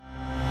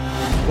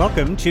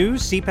Welcome to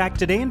CPAC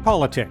Today in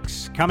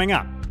Politics. Coming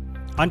up,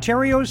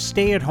 Ontario's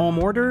stay-at-home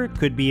order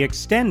could be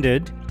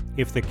extended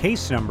if the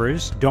case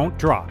numbers don't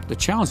drop. The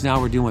challenge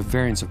now we're dealing with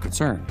variants of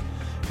concern,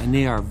 and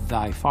they are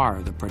by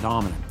far the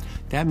predominant.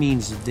 That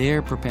means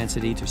their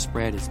propensity to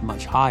spread is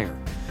much higher.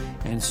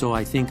 And so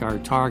I think our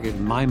target,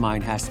 in my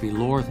mind, has to be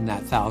lower than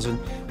that 1,000.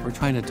 We're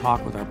trying to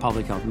talk with our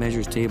public health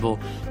measures table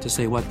to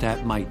say what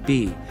that might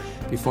be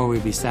before we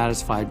be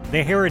satisfied.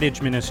 The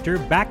Heritage Minister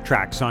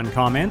backtracks on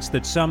comments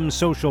that some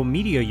social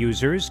media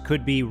users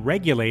could be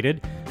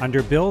regulated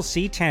under Bill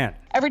C-10.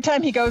 Every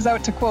time he goes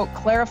out to, quote,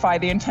 clarify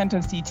the intent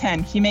of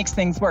C-10, he makes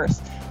things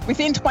worse.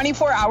 Within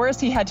 24 hours,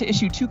 he had to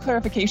issue 2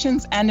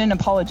 clarifications and an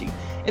apology.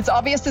 It's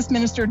obvious this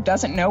minister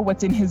doesn't know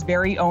what's in his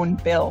very own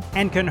bill.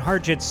 And can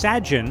Harjit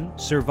Sajjan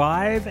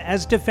survive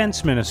as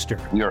defense minister?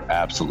 We are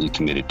absolutely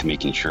committed to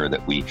making sure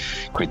that we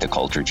create the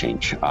culture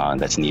change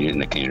that's needed in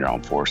the Canadian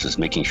Armed Forces,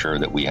 making sure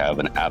that we have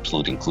an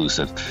absolute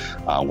inclusive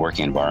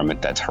working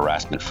environment that's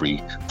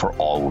harassment-free for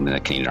all women in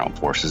the Canadian Armed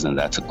Forces, and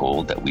that's a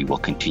goal that we will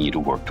continue to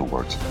work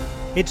towards.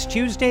 It's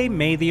Tuesday,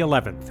 May the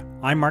 11th.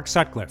 I'm Mark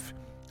Sutcliffe.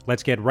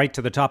 Let's get right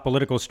to the top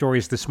political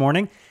stories this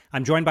morning.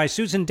 I'm joined by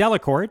Susan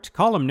Delacourt,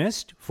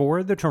 columnist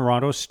for the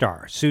Toronto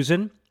Star.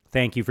 Susan,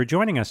 thank you for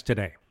joining us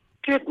today.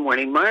 Good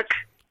morning, Mark.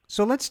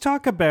 So let's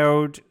talk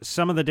about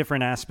some of the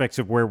different aspects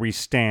of where we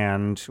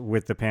stand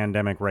with the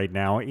pandemic right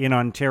now. In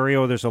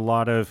Ontario, there's a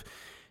lot of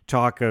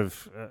talk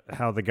of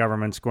how the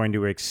government's going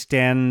to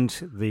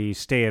extend the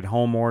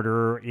stay-at-home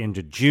order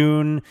into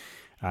June.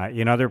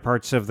 In other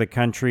parts of the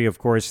country, of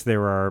course,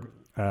 there are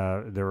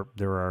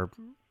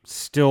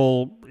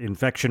still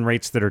infection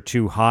rates that are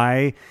too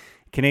high.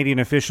 Canadian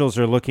officials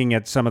are looking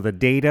at some of the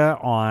data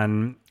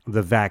on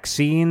the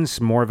vaccines.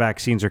 More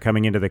vaccines are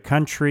coming into the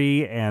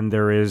country, and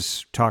there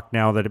is talk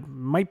now that it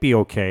might be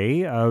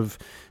okay.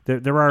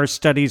 There are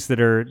studies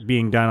that are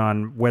being done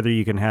on whether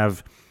you can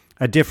have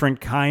a different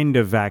kind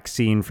of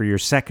vaccine for your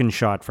second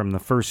shot from the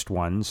first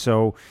one.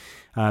 So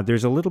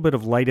there's a little bit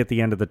of light at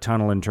the end of the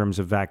tunnel in terms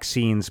of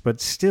vaccines,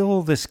 but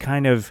still this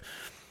kind of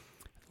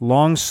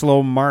long,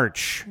 slow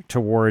march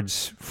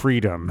towards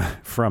freedom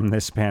from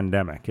this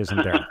pandemic,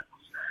 isn't there?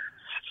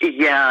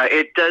 Yeah,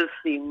 it does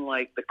seem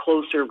like the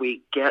closer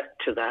we get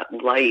to that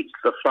light,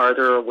 the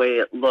farther away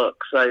it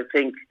looks. I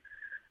think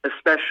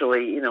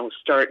especially,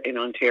 start in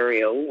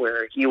Ontario,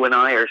 where you and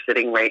I are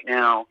sitting right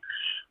now,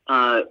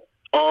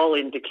 all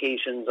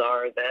indications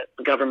are that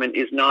the government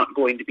is not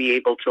going to be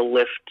able to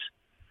lift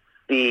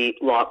the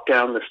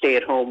lockdown, the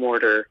stay-at-home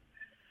order,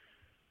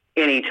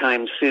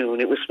 anytime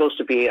soon. It was supposed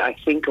to be, I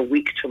think, a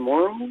week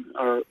tomorrow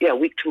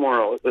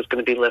it was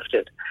going to be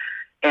lifted.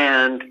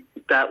 And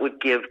that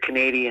would give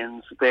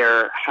Canadians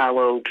their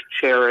hallowed,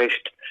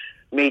 cherished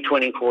May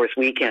 24th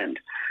weekend.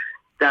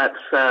 That's,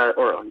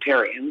 or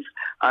Ontarians.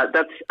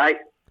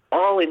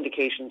 All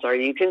indications are,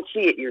 you can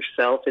see it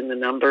yourself in the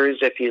numbers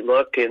if you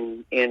look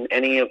in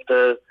any of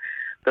the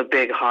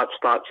big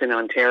hotspots in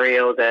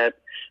Ontario, that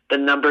the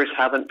numbers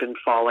haven't been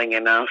falling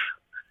enough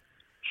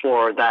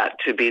for that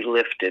to be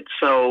lifted.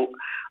 So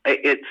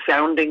it's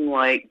sounding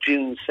like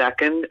June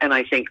 2nd, and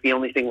I think the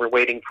only thing we're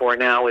waiting for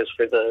now is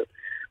for the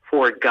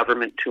Ford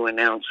government to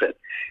announce it.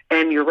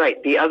 And you're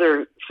right, the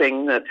other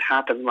thing that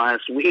happened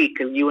last week,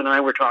 and you and I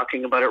were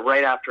talking about it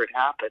right after it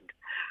happened,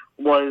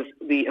 was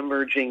the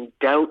emerging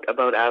doubt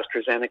about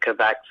AstraZeneca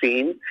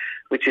vaccine,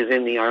 which is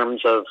in the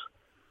arms of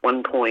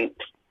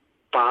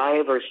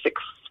 1.5 or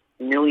 6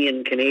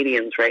 million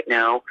Canadians right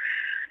now.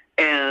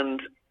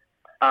 And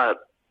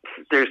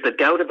there's the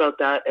doubt about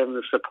that and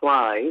the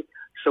supply.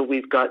 So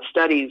we've got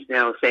studies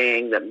now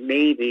saying that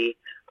maybe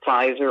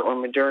Pfizer or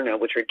Moderna,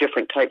 which are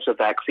different types of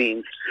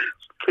vaccines,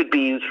 could be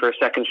used for a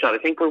second shot. I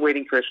think we're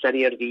waiting for a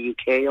study out of the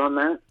UK on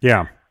that.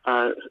 Yeah.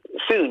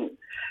 Soon.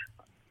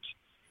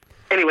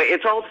 Anyway,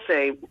 it's all to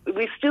say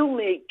we still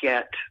may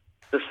get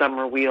the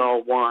summer we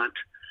all want,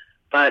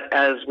 but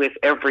as with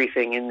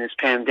everything in this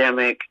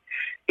pandemic,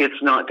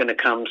 it's not going to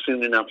come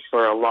soon enough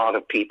for a lot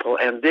of people.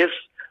 And this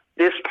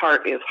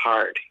part is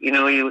hard.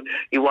 You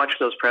watch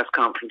those press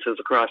conferences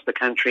across the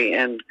country,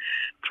 and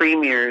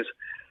premiers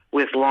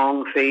with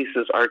long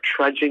faces are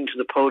trudging to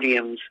the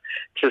podiums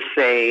to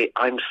say,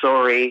 I'm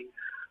sorry,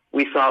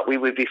 we thought we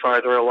would be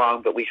farther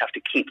along, but we have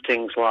to keep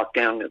things locked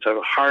down. It's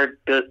a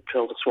hard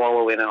pill to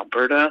swallow in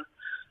Alberta,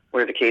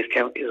 where the case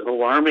count is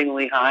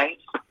alarmingly high.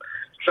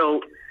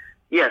 So,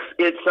 yes,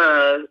 it's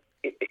a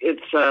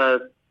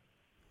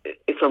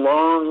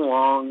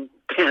long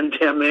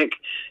pandemic.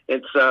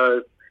 It's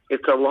a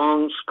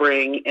long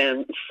spring,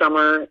 and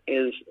summer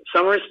is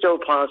still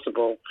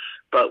possible,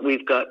 but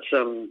we've got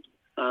some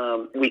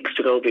weeks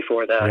to go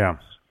before that. Yeah.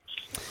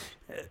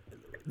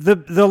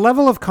 The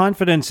level of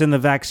confidence in the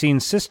vaccine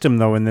system,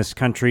 though, in this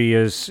country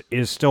is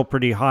still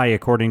pretty high,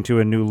 according to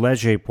a new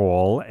Leger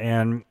poll.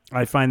 And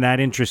I find that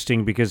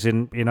interesting because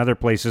in other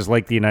places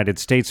like the United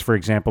States, for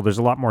example, there's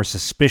a lot more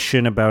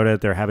suspicion about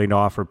it. They're having to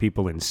offer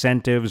people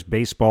incentives,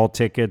 baseball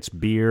tickets,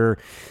 beer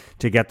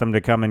to get them to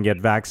come and get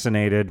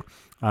vaccinated.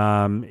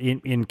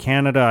 In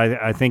Canada,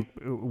 I think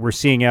we're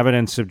seeing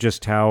evidence of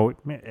just how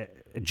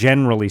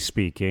generally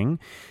speaking,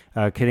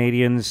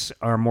 Canadians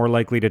are more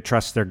likely to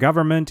trust their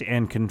government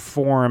and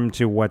conform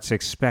to what's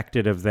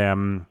expected of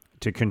them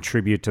to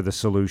contribute to the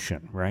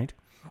solution, right?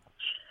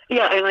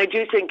 Yeah, and I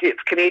do think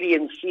it's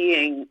Canadians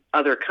seeing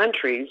other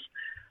countries,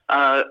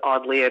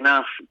 oddly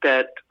enough,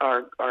 that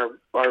are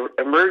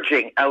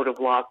emerging out of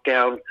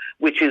lockdown,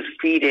 which is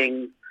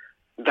feeding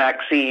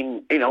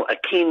vaccine, a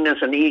keenness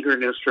and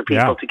eagerness for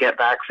people to get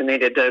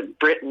vaccinated.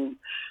 Britain,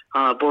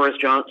 Boris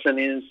Johnson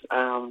is,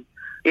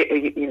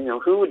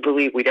 who would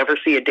believe we'd ever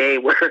see a day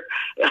where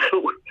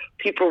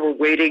people were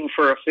waiting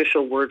for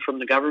official word from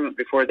the government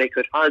before they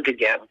could hug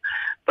again.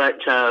 But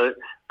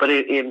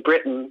in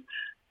Britain,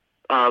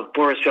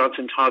 Boris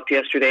Johnson talked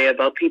yesterday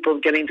about people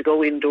getting to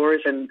go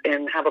indoors and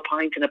have a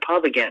pint in a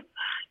pub again.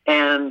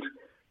 And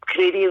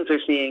Canadians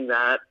are seeing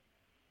that.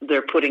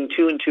 They're putting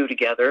two and two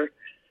together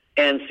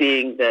and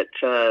seeing that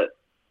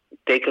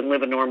they can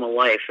live a normal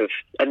life if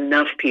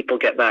enough people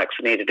get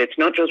vaccinated. It's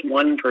not just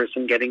one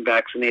person getting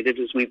vaccinated,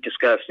 as we've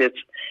discussed.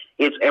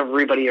 It's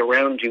everybody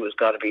around you has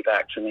got to be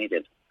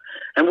vaccinated.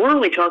 And we're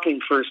only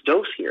talking first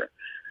dose here.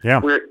 Yeah.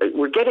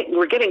 We're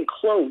getting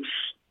close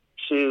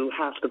to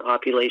half the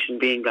population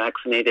being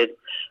vaccinated,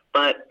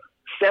 but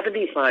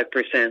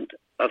 75%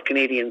 of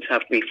Canadians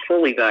have to be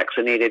fully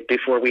vaccinated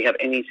before we have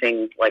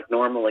anything like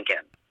normal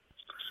again.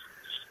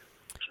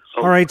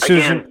 So, all right,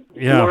 Susan.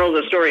 Again, moral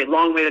of the story,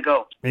 long way to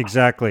go.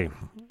 Exactly.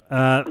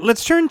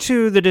 Let's turn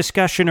to the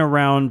discussion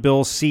around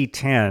Bill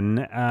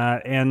C-10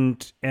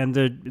 and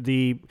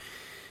the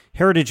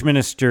Heritage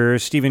Minister,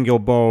 Stephen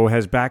Guilbeault,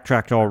 has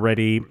backtracked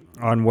already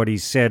on what he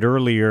said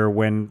earlier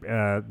when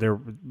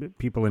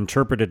people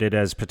interpreted it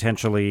as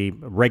potentially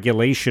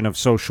regulation of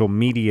social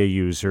media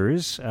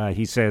users.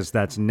 He says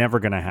that's never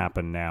going to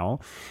happen now.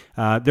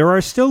 There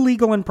are still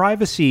legal and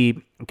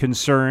privacy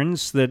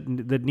concerns that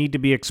need to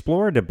be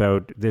explored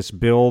about this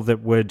bill that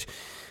would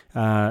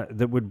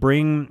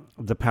bring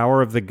the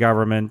power of the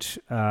government,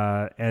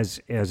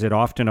 as it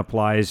often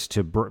applies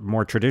to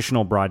more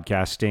traditional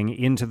broadcasting,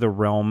 into the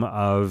realm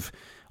of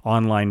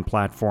online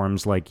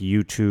platforms like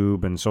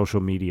YouTube and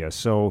social media.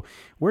 So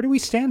where do we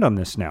stand on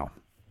this now?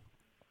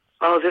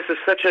 Oh, this is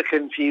such a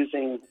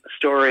confusing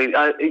story.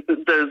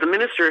 The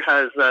minister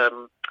has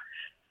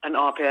an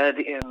op-ed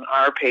in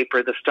our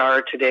paper, The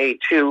Star, today,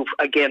 too,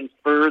 again,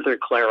 further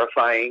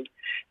clarifying.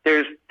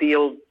 There's the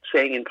old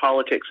saying in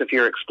politics, if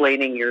you're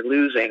explaining, you're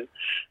losing.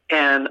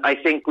 And I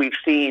think we've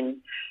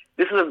seen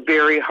this is a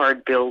very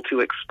hard bill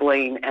to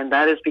explain, and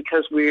that is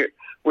because we're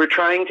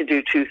trying to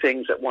do two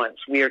things at once.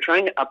 We are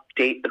trying to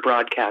update the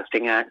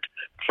Broadcasting Act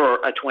for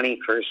a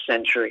 21st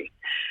century.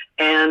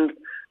 And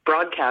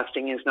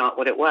broadcasting is not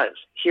what it was.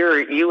 Here,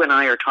 you and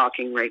I are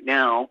talking right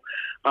now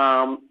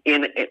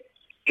in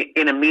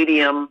a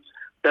medium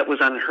that was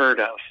unheard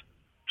of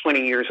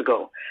 20 years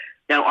ago.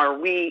 Now, are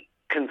we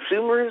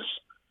consumers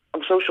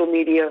of social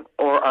media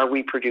or are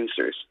we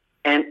producers?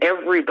 And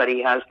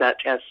everybody has that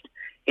test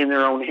in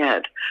their own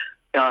head.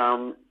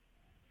 And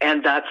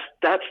that's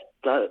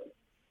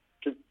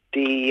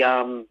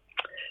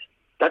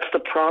the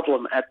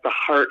problem at the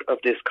heart of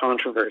this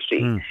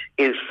controversy.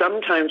 Is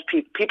sometimes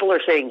people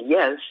are saying,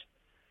 yes,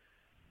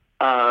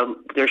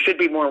 there should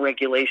be more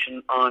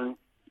regulation on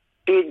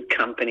big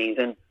companies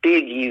and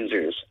big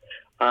users,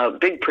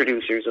 big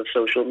producers of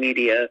social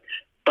media,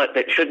 but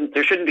there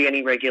shouldn't be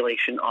any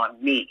regulation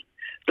on me.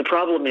 The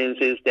problem is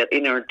that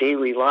in our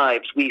daily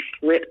lives, we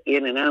flit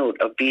in and out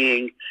of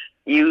being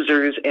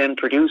users and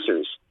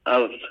producers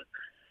of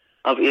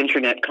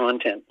internet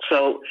content.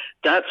 So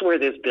that's where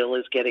this bill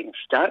is getting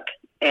stuck.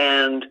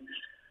 And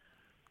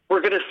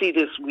we're going to see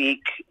this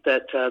week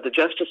that the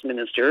Justice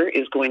Minister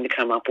is going to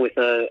come up with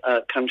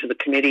come to the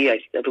committee, I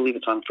believe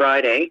it's on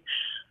Friday,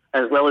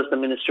 as well as the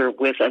Minister,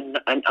 with an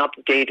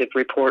updated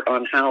report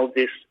on how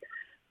this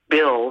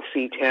bill,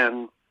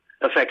 C-10,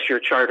 affects your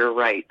charter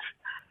rights.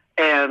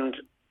 And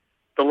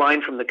the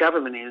line from the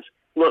government is,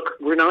 look,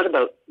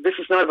 this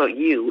is not about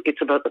you,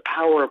 it's about the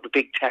power of the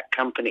big tech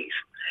companies.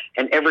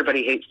 And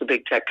everybody hates the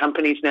big tech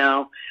companies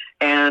now.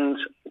 And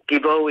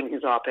Guilbeault, in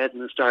his op-ed in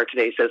The Star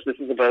today, says this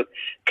is about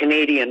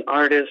Canadian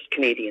artists,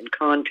 Canadian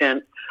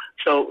content.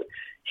 So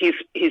he's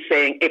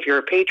saying, if you're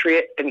a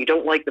patriot and you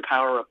don't like the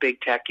power of big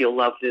tech, you'll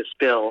love this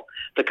bill.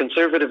 The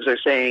Conservatives are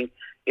saying,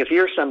 if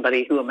you're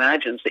somebody who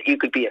imagines that you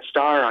could be a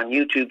star on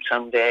YouTube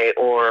someday,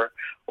 or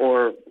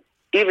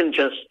even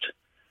just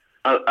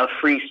a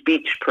free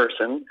speech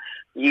person,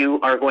 you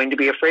are going to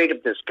be afraid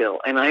of this bill.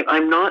 And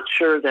I'm not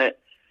sure that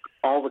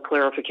all the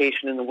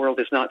clarification in the world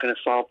is not going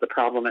to solve the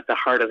problem at the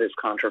heart of this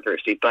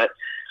controversy. But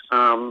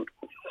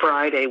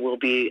Friday will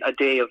be a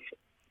day of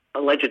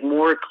alleged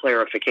more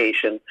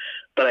clarification.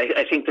 But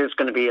I think there's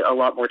going to be a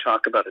lot more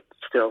talk about it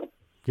still.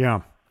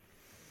 Yeah.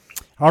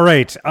 All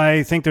right.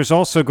 I think there's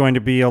also going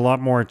to be a lot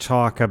more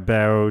talk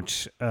about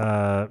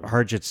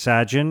Harjit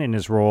Sajjan in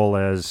his role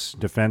as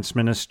defense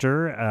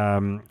minister.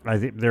 I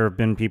think there have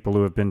been people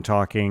who have been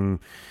talking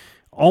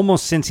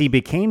almost since he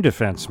became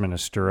defense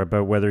minister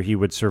about whether he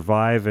would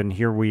survive. And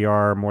here we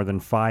are more than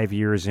 5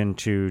 years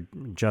into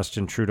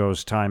Justin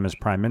Trudeau's time as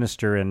prime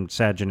minister, and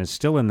Sajjan is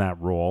still in that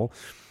role.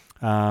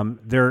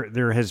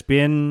 There has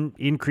been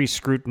increased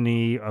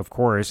scrutiny, of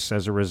course,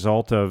 as a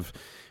result of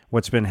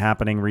what's been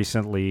happening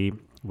recently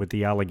with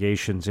the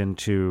allegations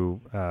into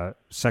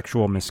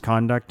sexual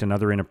misconduct and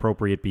other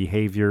inappropriate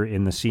behavior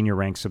in the senior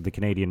ranks of the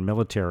Canadian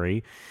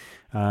military.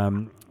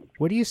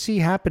 What do you see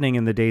happening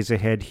in the days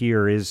ahead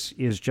here? Is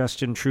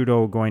Justin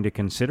Trudeau going to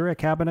consider a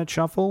cabinet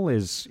shuffle?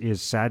 Is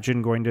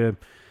Sajjan going to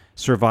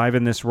survive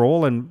in this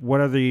role? And what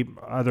are the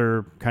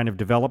other kind of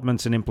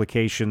developments and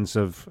implications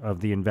of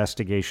the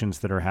investigations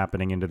that are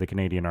happening into the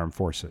Canadian Armed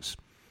Forces?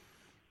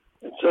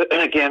 So,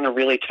 again, a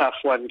really tough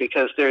one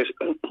because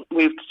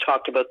we've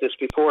talked about this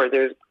before,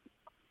 there's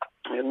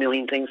a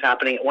million things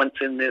happening at once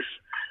in this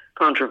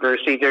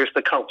controversy. There's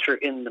the culture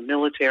in the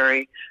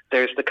military,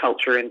 there's the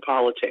culture in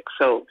politics.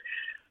 So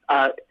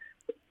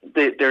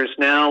there's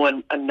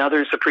now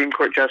another Supreme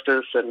Court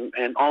justice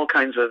and all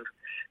kinds of,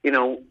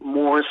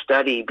 more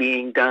study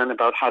being done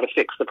about how to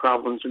fix the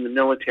problems in the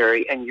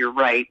military. And you're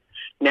right,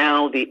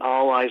 now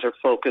all eyes are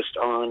focused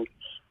on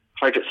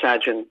Harjit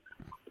Sajjan.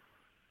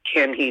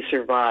 Can he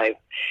survive?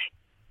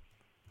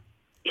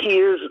 He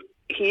is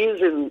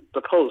in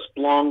the post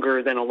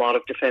longer than a lot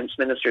of defense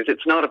ministers.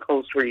 It's not a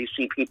post where you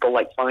see people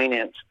like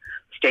finance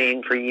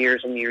staying for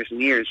years and years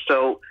and years.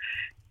 So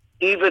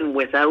even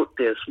without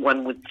this,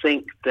 one would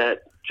think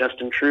that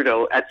Justin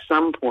Trudeau at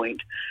some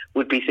point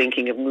would be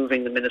thinking of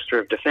moving the Minister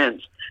of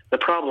Defense. The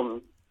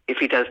problem, if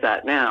he does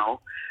that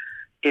now,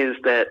 is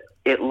that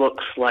it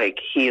looks like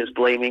he is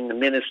blaming the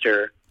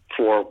minister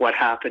for what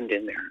happened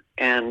in there.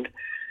 And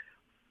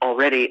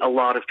already a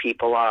lot of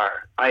people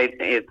are.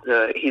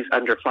 He's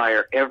under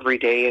fire every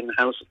day in the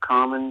House of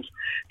Commons.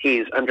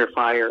 He's under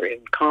fire in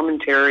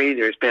commentary.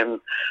 There's been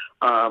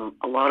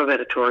a lot of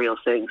editorial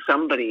saying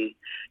somebody,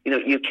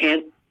 you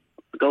can't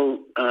go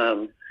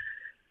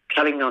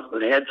cutting off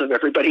the heads of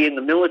everybody in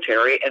the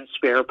military and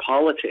spare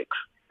politics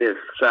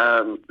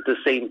the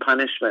same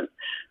punishment.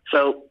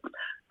 So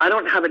I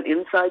don't have an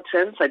inside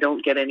sense. I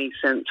don't get any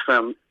sense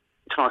from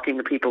talking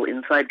to people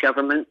inside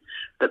government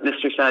that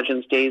Mr.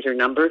 Sajjan's days are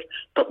numbered.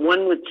 But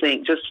one would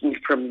think, just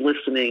from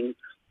listening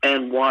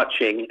and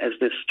watching as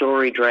this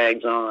story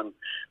drags on,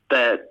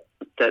 that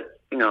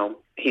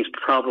he's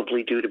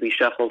probably due to be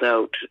shuffled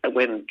out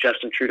when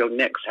Justin Trudeau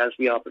next has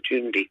the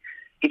opportunity.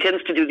 He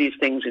tends to do these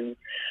things in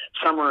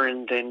summer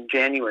and in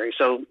January.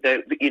 So,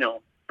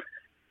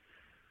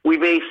 we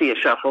may see a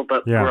shuffle,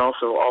 but we're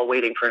also all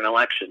waiting for an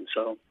election.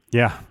 So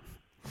yeah.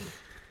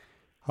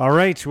 All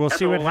right. We'll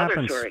see what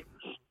happens. Story.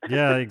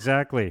 Yeah,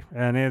 exactly.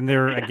 And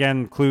there are,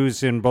 again,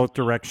 clues in both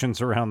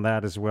directions around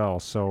that as well.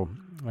 So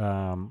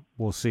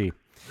we'll see.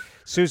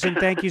 Susan,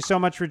 thank you so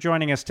much for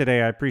joining us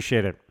today. I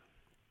appreciate it.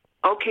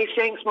 Okay,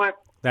 thanks, Mark.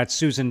 That's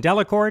Susan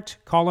Delacourt,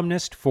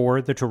 columnist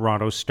for the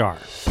Toronto Star.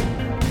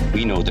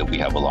 We know that we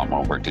have a lot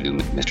more work to do,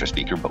 Mr.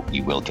 Speaker, but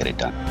we will get it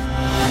done.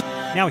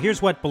 Now,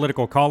 here's what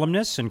political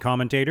columnists and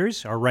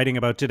commentators are writing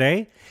about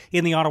today.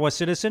 In the Ottawa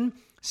Citizen,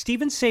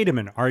 Stephen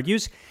Seidemann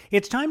argues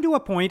it's time to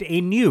appoint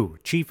a new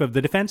Chief of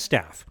the Defense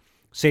Staff.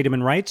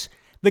 Seidemann writes,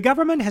 "The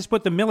government has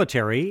put the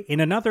military in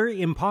another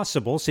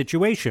impossible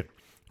situation.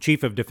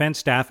 Chief of Defense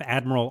Staff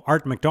Admiral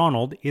Art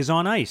MacDonald is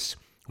on ice,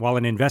 while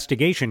an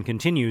investigation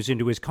continues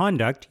into his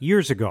conduct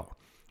years ago.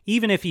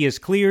 Even if he is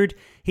cleared,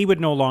 he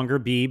would no longer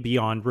be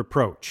beyond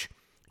reproach.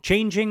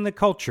 Changing the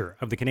culture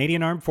of the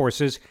Canadian Armed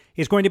Forces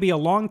is going to be a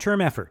long-term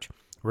effort,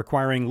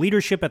 requiring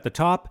leadership at the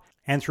top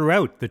and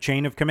throughout the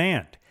chain of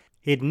command.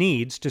 It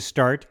needs to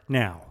start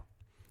now."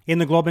 In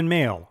the Globe and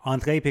Mail,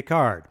 André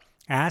Picard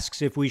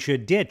asks if we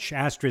should ditch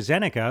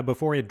AstraZeneca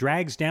before it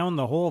drags down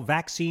the whole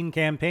vaccine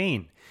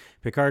campaign.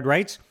 Picard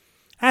writes,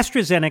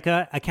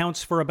 AstraZeneca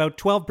accounts for about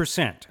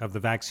 12% of the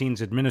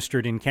vaccines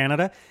administered in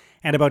Canada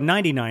and about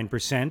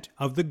 99%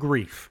 of the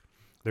grief.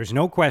 There's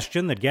no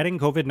question that getting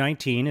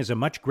COVID-19 is a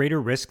much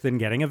greater risk than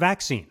getting a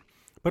vaccine.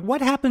 But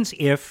what happens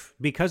if,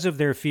 because of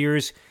their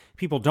fears,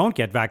 people don't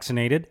get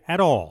vaccinated at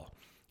all?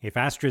 If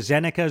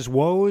AstraZeneca's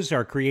woes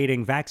are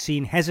creating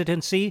vaccine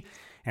hesitancy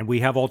and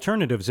we have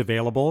alternatives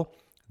available,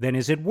 then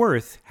is it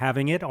worth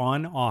having it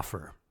on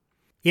offer?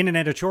 In an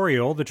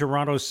editorial, the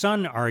Toronto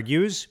Sun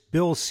argues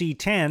Bill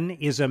C-10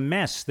 is a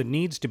mess that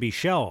needs to be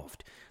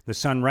shelved. The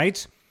Sun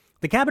writes,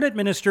 "The cabinet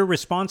minister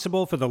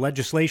responsible for the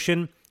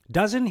legislation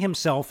doesn't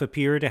himself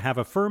appear to have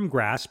a firm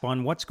grasp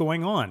on what's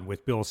going on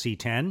with Bill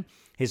C-10.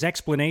 His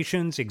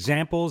explanations,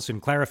 examples,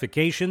 and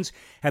clarifications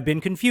have been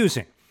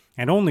confusing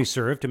and only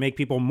serve to make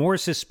people more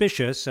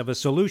suspicious of a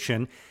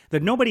solution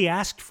that nobody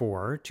asked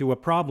for to a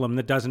problem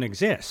that doesn't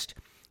exist.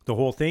 The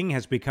whole thing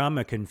has become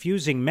a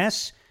confusing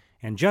mess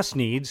and just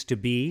needs to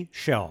be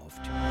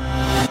shelved."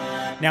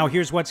 Now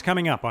here's what's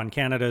coming up on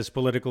Canada's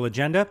political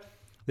agenda.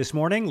 This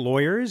morning,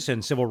 lawyers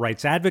and civil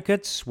rights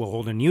advocates will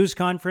hold a news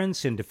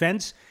conference in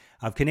defense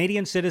of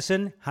Canadian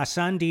citizen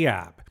Hassan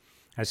Diab.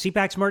 As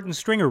CPAC's Martin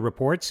Stringer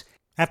reports,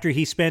 after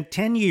he spent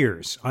 10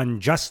 years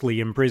unjustly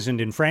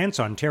imprisoned in France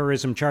on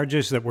terrorism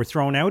charges that were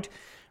thrown out,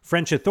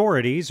 French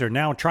authorities are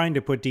now trying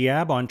to put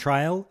Diab on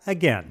trial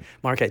again.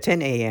 Mark, at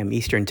 10 a.m.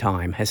 Eastern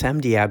Time, Hussam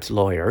Diab's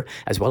lawyer,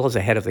 as well as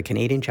the head of the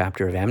Canadian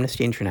chapter of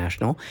Amnesty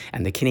International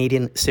and the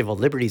Canadian Civil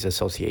Liberties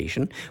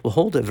Association, will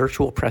hold a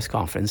virtual press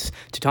conference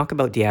to talk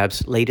about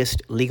Diab's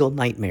latest legal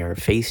nightmare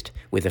faced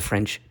with the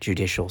French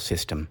judicial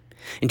system.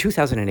 In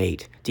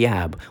 2008,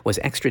 Diab was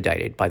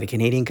extradited by the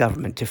Canadian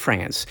government to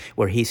France,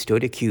 where he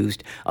stood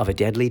accused of a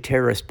deadly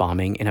terrorist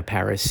bombing in a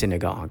Paris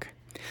synagogue.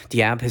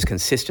 Diab has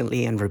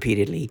consistently and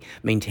repeatedly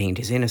maintained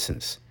his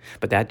innocence,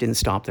 but that didn't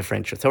stop the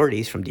French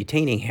authorities from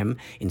detaining him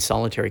in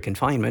solitary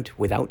confinement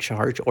without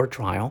charge or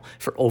trial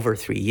for over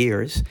 3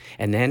 years,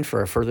 and then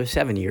for a further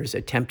 7 years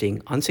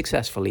attempting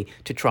unsuccessfully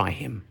to try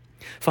him.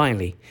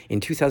 Finally, in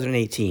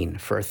 2018,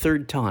 for a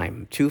third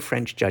time, 2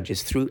 French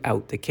judges threw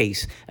out the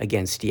case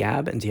against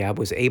Diab, and Diab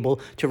was able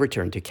to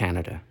return to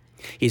Canada.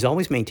 He's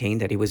always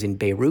maintained that he was in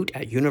Beirut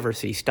at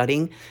university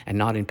studying and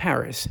not in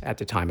Paris at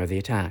the time of the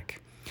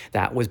attack.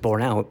 That was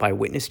borne out by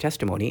witness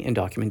testimony and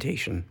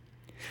documentation.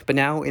 But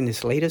now, in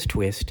this latest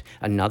twist,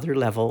 another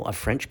level of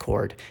French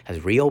court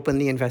has reopened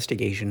the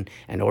investigation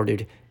and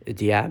ordered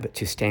Diab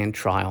to stand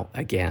trial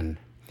again.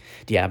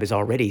 Diab is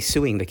already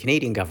suing the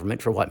Canadian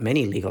government for what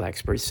many legal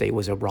experts say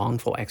was a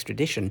wrongful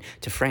extradition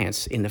to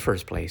France in the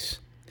first place.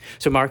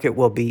 So, Mark, it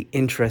will be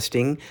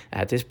interesting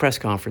at this press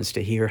conference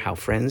to hear how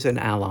friends and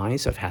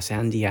allies of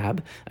Hussam Diab,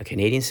 a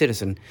Canadian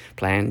citizen,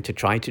 plan to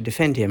try to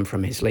defend him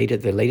from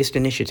the latest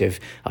initiative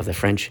of the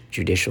French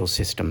judicial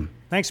system.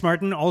 Thanks,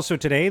 Martin. Also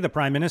today, the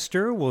Prime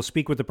Minister will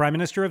speak with the Prime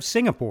Minister of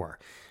Singapore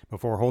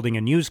before holding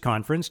a news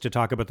conference to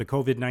talk about the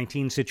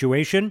COVID-19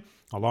 situation,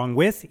 along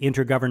with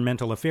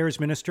Intergovernmental Affairs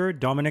Minister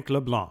Dominic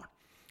LeBlanc.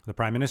 The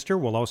Prime Minister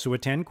will also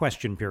attend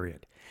question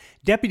period.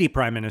 Deputy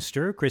Prime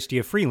Minister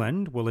Chrystia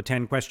Freeland will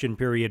attend question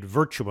period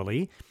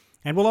virtually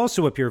and will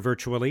also appear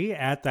virtually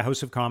at the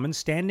House of Commons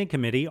Standing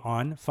Committee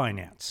on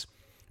Finance.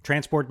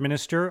 Transport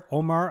Minister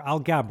Omar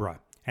Al-Gabra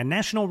and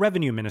National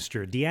Revenue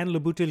Minister Diane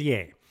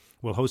Leboutillier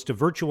will host a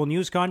virtual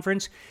news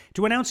conference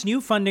to announce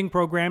new funding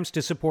programs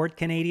to support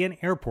Canadian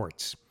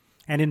airports.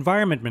 And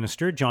Environment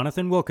Minister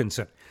Jonathan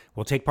Wilkinson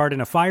will take part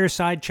in a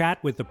fireside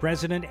chat with the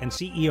President and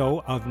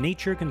CEO of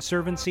Nature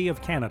Conservancy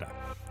of Canada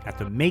at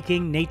the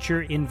Making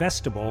Nature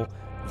Investable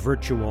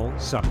Virtual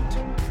Summit.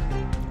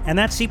 And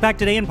that's CPAC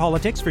Today in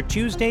Politics for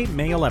Tuesday,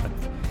 May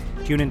 11th.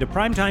 Tune into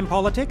Primetime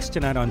Politics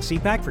tonight on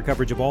CPAC for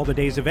coverage of all the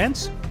day's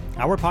events.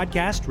 Our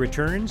podcast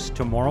returns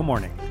tomorrow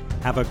morning.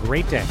 Have a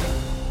great day.